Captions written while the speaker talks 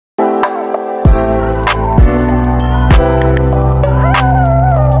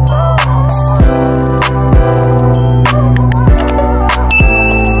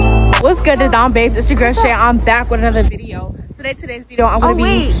Shaydadon babes, it's your girl Shay. I'm back with another video. Today's video I'm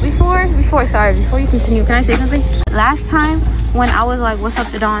gonna before you continue, can I say something? Last time when I was like, what's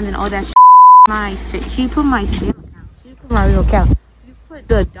up to Dawn and all that shit, she put my spam account. She put my real account. You put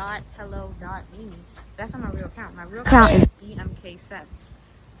the @hello.minah. That's not my real account. My real account is bmkseths.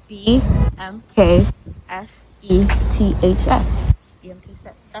 bmkseths. bmkseths.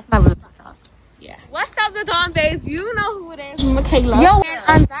 That's my real account. Yeah. What's up, the Dawn babes? You know who it is, Makayla. Yo, and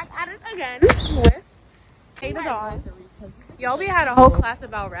I'm back at it again with Shaydadon. Yo, we had a whole class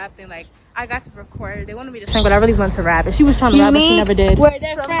about rapping. Like, I got to record. They wanted me to sing, but I really wanted to rap. And she was trying to rap, but she never did. We're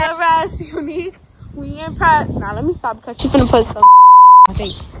different, unique. We impressed. Now let me stop because she's gonna put some on my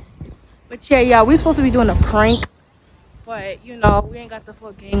face. But yeah, we supposed to be doing a prank, but you know, we ain't got the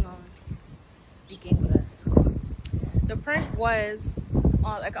full gang on. The gang with us. The prank was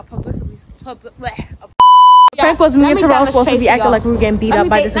like a publicity. The prank was me and Terrell supposed to be acting like we were getting beat up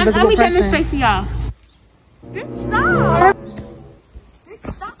by this invisible person. Let me demonstrate for y'all. Bitch, stop!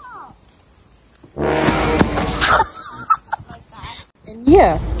 Bitch, stop! And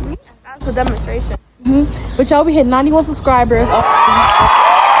yeah, that's the demonstration. But y'all, we hit 91 subscribers. There's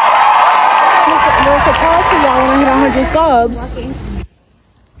a call to y'all when we hit 100 subs.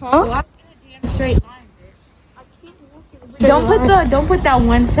 Huh? Don't put that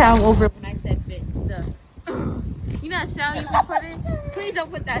one sound over when I said bitch. You know that sound you can put in? Please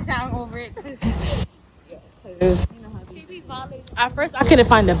don't put that sound over it. At first, I couldn't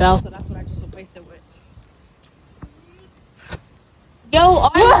find the bell, so that's what I just replaced it with. Yo,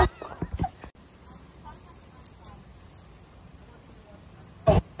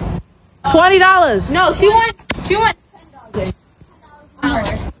 $20. No, she wants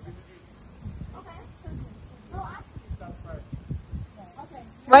 $10.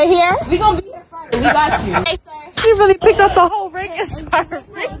 Right here? We gonna be here Friday. We got you. Hey, sir. She really picked up the whole ring and started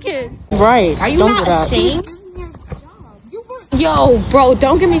ringing. Right. Are you not ashamed? Yo, bro,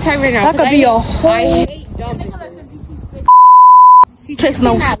 don't get me tired right now. That could be a whole... I hate He takes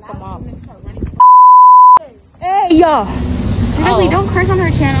no... Hey, yo. Really, don't curse on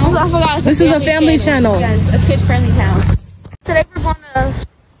her channel. I forgot. This is a family channel. Yes, a kid-friendly channel. Today we're going to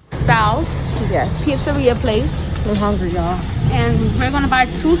Sal's. Yes. Pizzeria place. I'm hungry, y'all. And we're going to buy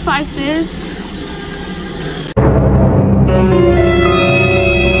 2 slices.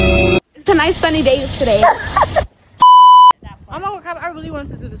 It's a nice sunny day today. I'm not gonna, I really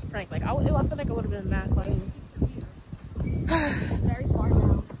wanted to do this prank. Like, I feel like it would have been mad funny. Very far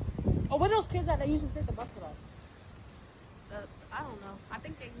now. Oh, what are those kids that usually take the bus with us? I don't know. I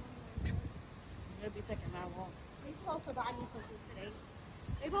think They'll be taking that long. they supposed to buy me something today.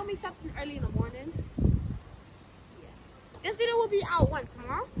 They bought me something early in the morning. Yeah. This video will be out when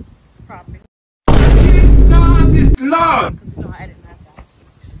tomorrow? Probably. Jesus is Lord. Because you know I edit that fast.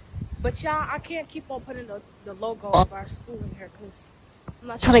 But y'all, I can't keep on putting the logo of our school in here because I'm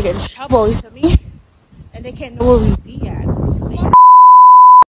not trying to get in trouble, you feel me? And they can't know where we be at, obviously. And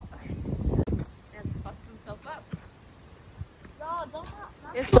fucked himself up. Y'all, don't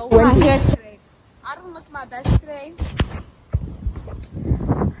It's so windy. Hair today. I don't look my best today.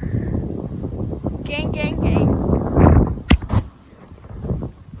 Gang, gang, gang.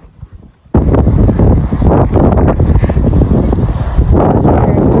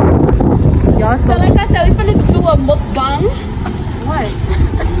 So like I said, we're gonna do a mukbang. What?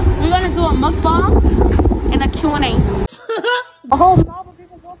 We're gonna do a mukbang and a Q&A. A whole mob of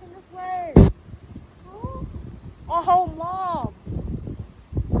people walking this way. A whole mob.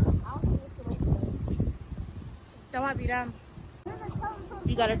 That might be them.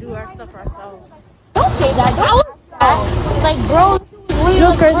 We gotta do our stuff ourselves. Don't say that. Don't say that. Like, bro, You know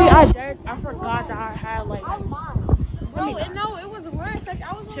what's crazy? I forgot that I had like. Bro, no, it was worse. Like,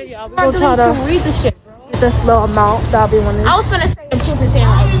 I was Shit, y'all. We trying gonna try to read the shit, bro. get this little amount. That'll be one of I was gonna say improve the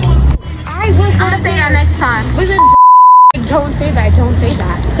sound. I was gonna say that next time. Don't say that. Don't say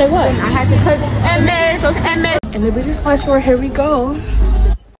that. Say what? I had to put And the biggest part store, here we go.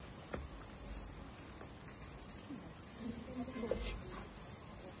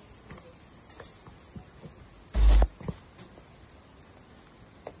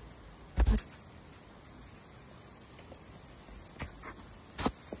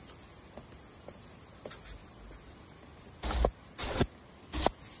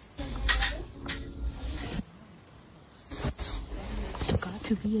 Got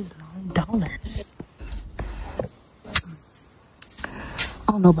to be as $9.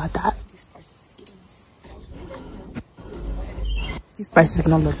 I don't know about that. These prices are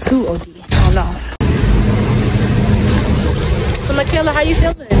gonna look too OD. I don't know. So Makayla, how you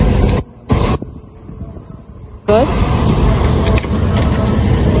feeling? Good?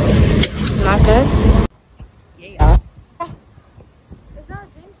 not good? Yeah.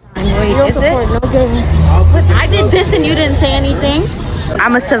 Wait, is it? No game. I did this and you didn't say anything.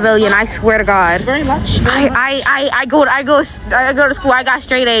 I'm a civilian, I swear to God. Very much. I go to school, I got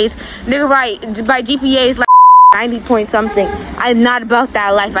straight A's. Nigga, by GPA is like 90 point something. I'm not about that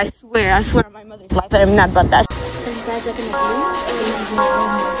life, I swear on my mother's life, I'm not about that. Are you guys looking at you?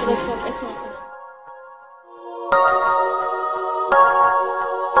 It looks like it smells.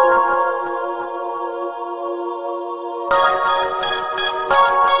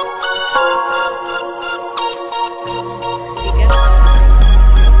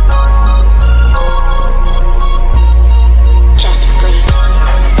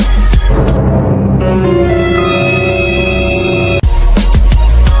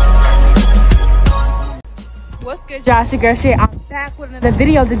 What's good, Josh? Your girl Shay. I'm back with another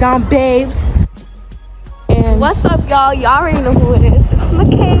video of the Dawn Babes. And What's up, y'all? Y'all already know who it is. It's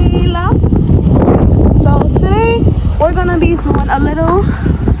Makayla. So today we're gonna be doing a little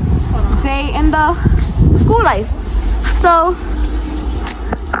day in the school life. So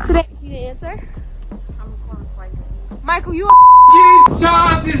today, you didn't answer? I'm recording twice. Michael, you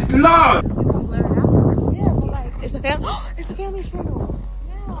Jesus is Lord. gonna blur it out? Yeah, but like, it's a family. It's a family channel.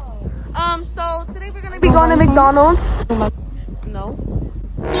 So today we're gonna be going to McDonald's. No.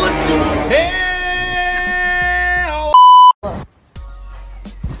 Hell.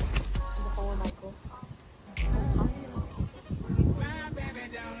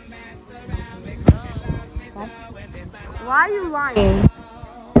 Why are you lying?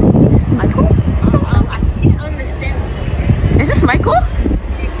 Is this Michael? I can't understand. Is this Michael?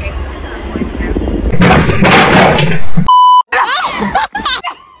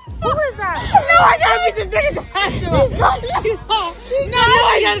 Who is that? No, I gotta beat this nigga to basketball. No,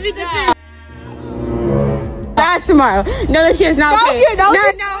 I gotta beat this nigga. That's tomorrow. No, this shit is not okay. No, we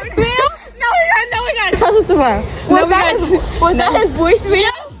got Tell us tomorrow. Was that his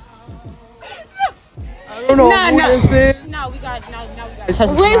voicemail? I don't know Nah, who no. this is. No, we got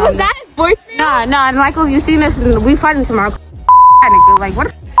Wait, was that his voicemail? Nah, and Michael, you seen this? We fighting tomorrow. Like,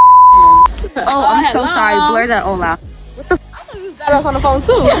 what? Oh, I'm so sorry. Blur that all out. Got us on the phone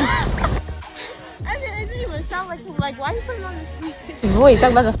too. It didn't even sound like why are you putting on this sweet pitch voice?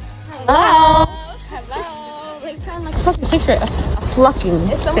 Talk about the hello. Like sound like a fucking picture. A plucking.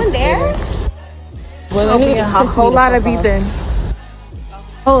 Is someone there? Well, I need a whole lot of beeping.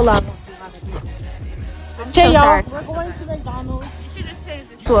 Whole lot. Okay, y'all. We're going to McDonald's.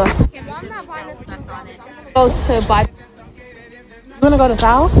 Sure. I'm not buying this. Go to buy. You wanna go to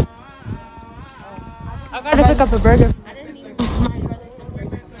South? I gotta pick up a burger.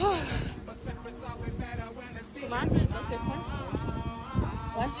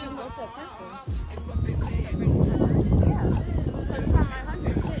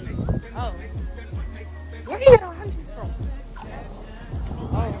 Where do you get 100 from?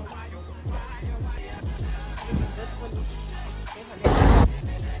 Oh.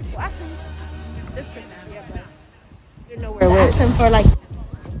 Well, actually, this could be, yeah, but you know where we're asking for like.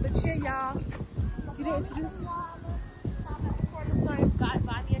 But here, y'all. You didn't introduce.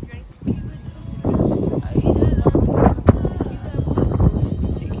 Buy me a drink.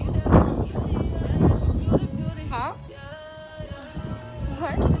 Huh?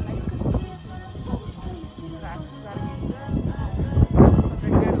 What?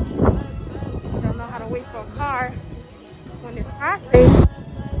 Don't know how to wait for a car when it's passing.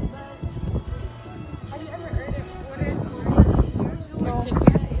 Have you ever ordered? No.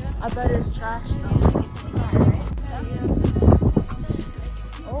 I bet it's trash.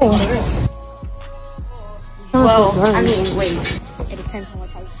 Oh. Well, I mean, wait. It depends on what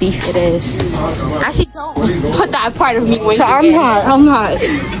type of beef it is. Actually, don't put that part of me when So I'm not.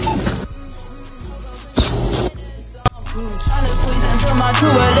 Tryna squeeze into my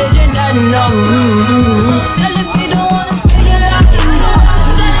true religion, that no. Celebrate, don't wanna stay alive.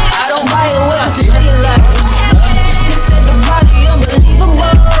 I don't buy it with a stay alive. You said the body unbelievable.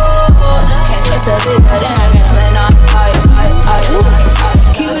 Can't trust a bigger than I am, and I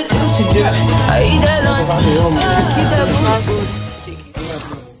keep it loose. I eat that lunch. Keep that food.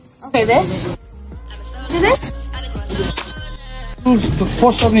 Okay, this. Is this? Oh, it's the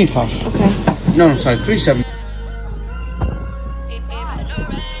 475. Okay. No, sorry, 370.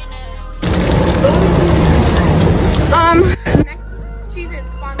 Next, she's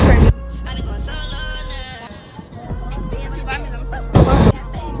sponsoring me.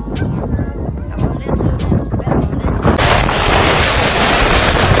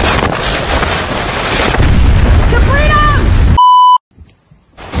 To freedom!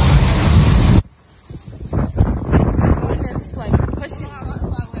 It's like pushing.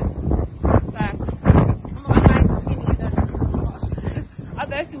 I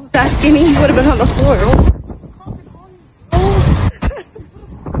bet if he was that skinny, he would have been on the floor.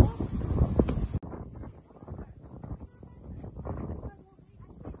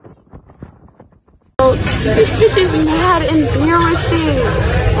 This shit is mad embarrassing.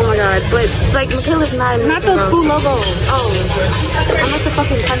 Oh my god, but like Makayla's not in Not the school logo. Oh, I'm not the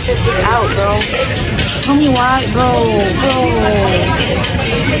fucking punch this bitch out, bro. Tell me why, bro.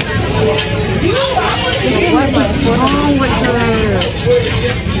 What is wrong with her?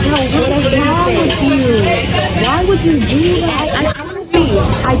 Yo, what is wrong with you? Why would you do that?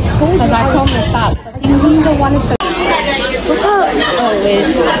 I told him to stop. He neither wanted to. What's up? Oh wait.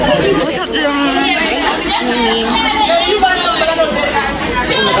 What's up, oh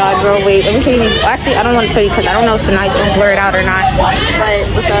my god, bro, wait, let me show you. Actually, I don't want to tell you because I don't know if tonight will blur it out or not. But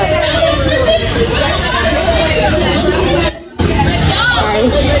what's up?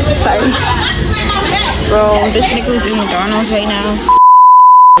 Sorry. Bro, this nigga's in McDonald's right now.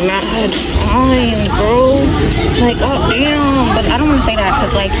 Mad fine, bro. Like, oh damn. But I don't want to say that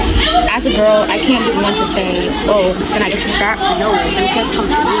because, like, as a girl, I can't do much to say, oh, can I get some crap? No, you can't come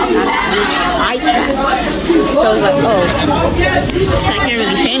to me. I snap. So I was like, oh. So I can't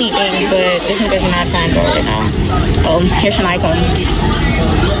really say anything, but this nigga's mad fine, bro, right now. Here Shania comes.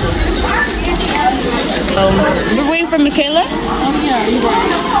 We're waiting for Makayla. Oh, yeah, you're right.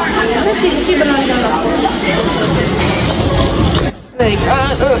 She been on the like,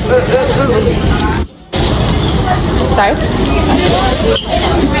 sorry?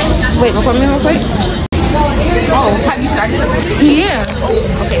 Wait, record me real quick? Oh, have you started? Yeah.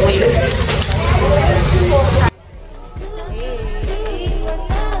 Oh, okay, wait.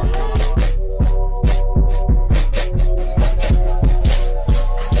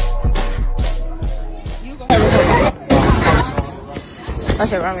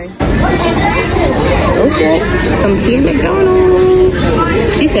 Okay, wrong way. Okay, come see McDonald's.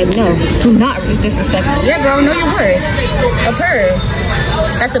 She said no, do not be disrespectful. Yeah, girl, know your worth. A purr.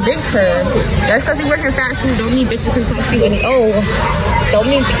 That's a big purr. Just because you work in fast food don't mean bitches can talk to you any. Oh, don't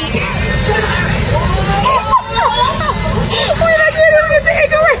mean Pete.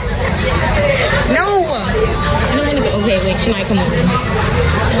 No. I don't want to go. Okay, wait, Shania, come on.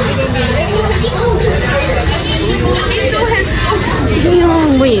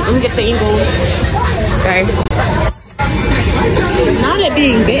 Wait, let me get the angles. Sorry. Not it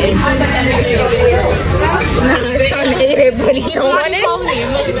being big. I'm trying to eat it, but he don't want it.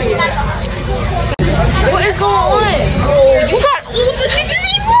 What is going on? Oh, you got all the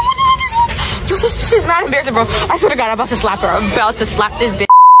Yo, this bitch is mad embarrassing, bro. I swear to God, I'm about to slap her. I'm about to slap this bitch.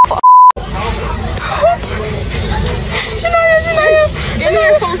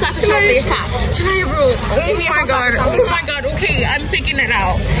 Shania, phone touch the shop. Shania, bro. Oh my god. Okay, I'm taking it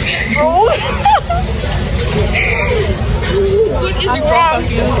out. Bro. What is wrong?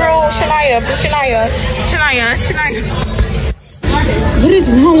 Bro, Shania. What is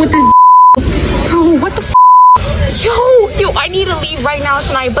wrong with this? Bro, what the f? Yo, I need to leave right now,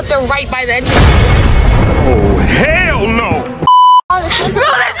 Shania, but they're right by the entrance. Oh, hell no! Bro, this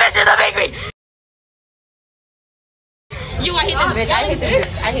bitch is a baby. Yo, I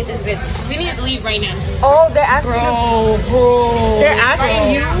hate this bitch. We need to leave right now. Oh, they're asking bro. They're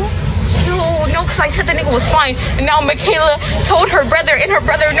asking you? No, because I said the nigga was fine. And now Makayla told her brother, and her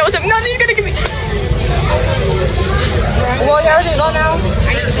brother knows him. Nothing's gonna give me. Well, you already go now?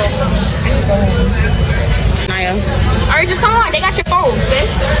 I need to go. Naya. Alright, just come on. They got your phone, bitch.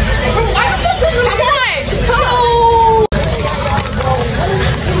 Come on, just come.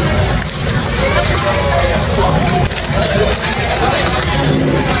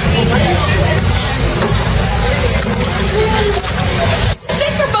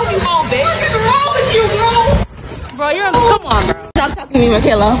 Take your fucking phone, bitch. What's wrong with you, bro? Bro, come on, bro. Stop talking to me,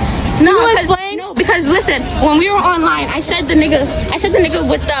 Makayla. No, because listen, when we were online, I said the nigga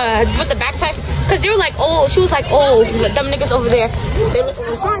with the backpack, because they were like, oh, she was like, oh, them niggas over there, they look a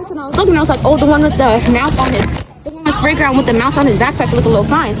little fine. So I was looking, I was like, oh, the one with the mouth on his, the one with spray ground with the mouth on his backpack look a little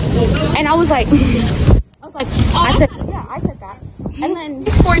fine. And I was like, I said that. And then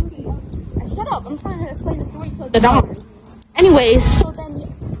he's 14. Shut up, I'm trying to explain the story to the daughters. Anyways, so then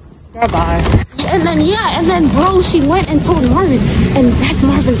Bye. and then bro, she went and told Marvin, and that's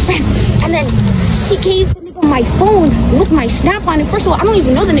Marvin's friend. And then she gave the nigga my phone with my snap on it. First of all, I don't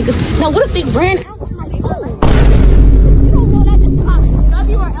even know the niggas. Now what if they ran out with my phone? You don't know that, just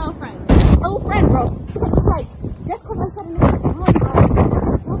W or L friend? L friend, bro. Because it's like, just because I said a nigga's phone, bro,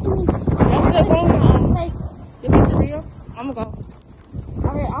 doesn't mean like, You pizzeria? I'm gonna go.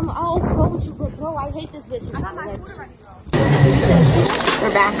 alright, I'll go with you, but bro, I hate this bitch.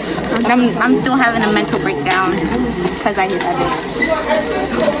 We're back. I'm still having a mental breakdown because I hate that bitch.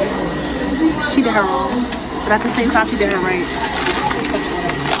 she did her wrong, but at the same time she did her right.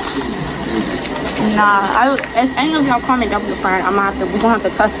 Nah, if any of y'all comment W friend, we're gonna have to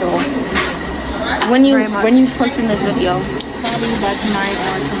tussle. When you posting this video? Probably by tonight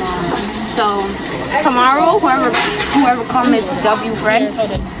or tomorrow. So tomorrow, whoever comments W friend,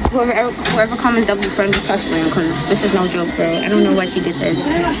 whoever comments W friend, be tussling, because this is no joke, bro. I don't know why she did this,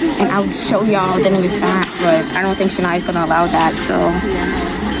 and I'll show y'all the newest fact, but I don't think Shania's gonna allow that. So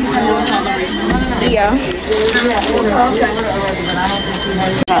yeah.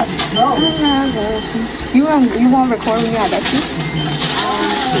 You won't record me? I bet you.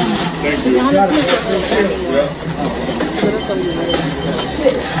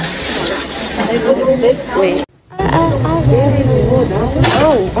 Wait.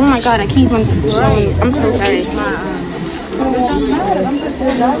 Oh my god, I keep on showing. I'm so sorry.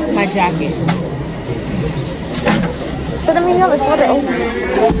 My jacket. But I mean, you have a sweater over.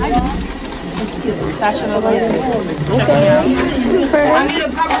 Fashionable. Okay. I need a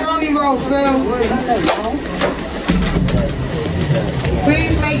pepperoni roll, Phil.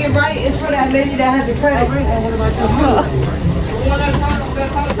 Please make it right. It's for that lady that has the credit.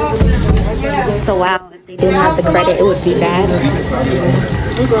 So wow, if they didn't have the credit, it would be bad.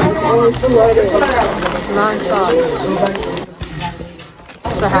 Non-stop.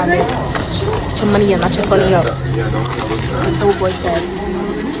 So happy. Get your money in, not your funny up. The old boy said.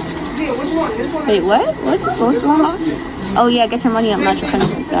 Wait, what? What's going on? Oh yeah, get your money up, not your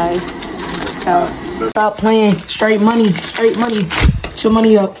funny, guys. So Stop playing. Straight money. Straight money. Get your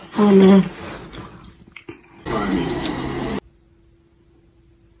money up. Oh man.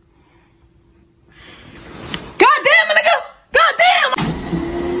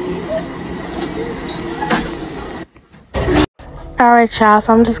 Alright y'all,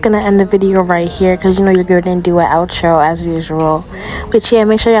 so I'm just gonna end the video right here because you know your girl didn't do an outro as usual. But yeah,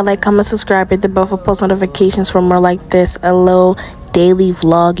 make sure y'all like, comment, subscribe, hit the bell for post notifications for more like this, a little daily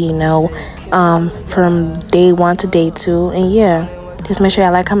vlog, you know, from day 1 to day 2. And yeah, just make sure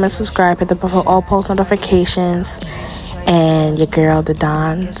y'all like, comment, subscribe, hit the bell for all post notifications. And your girl, the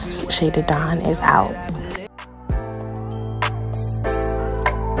Shaydadon, is out.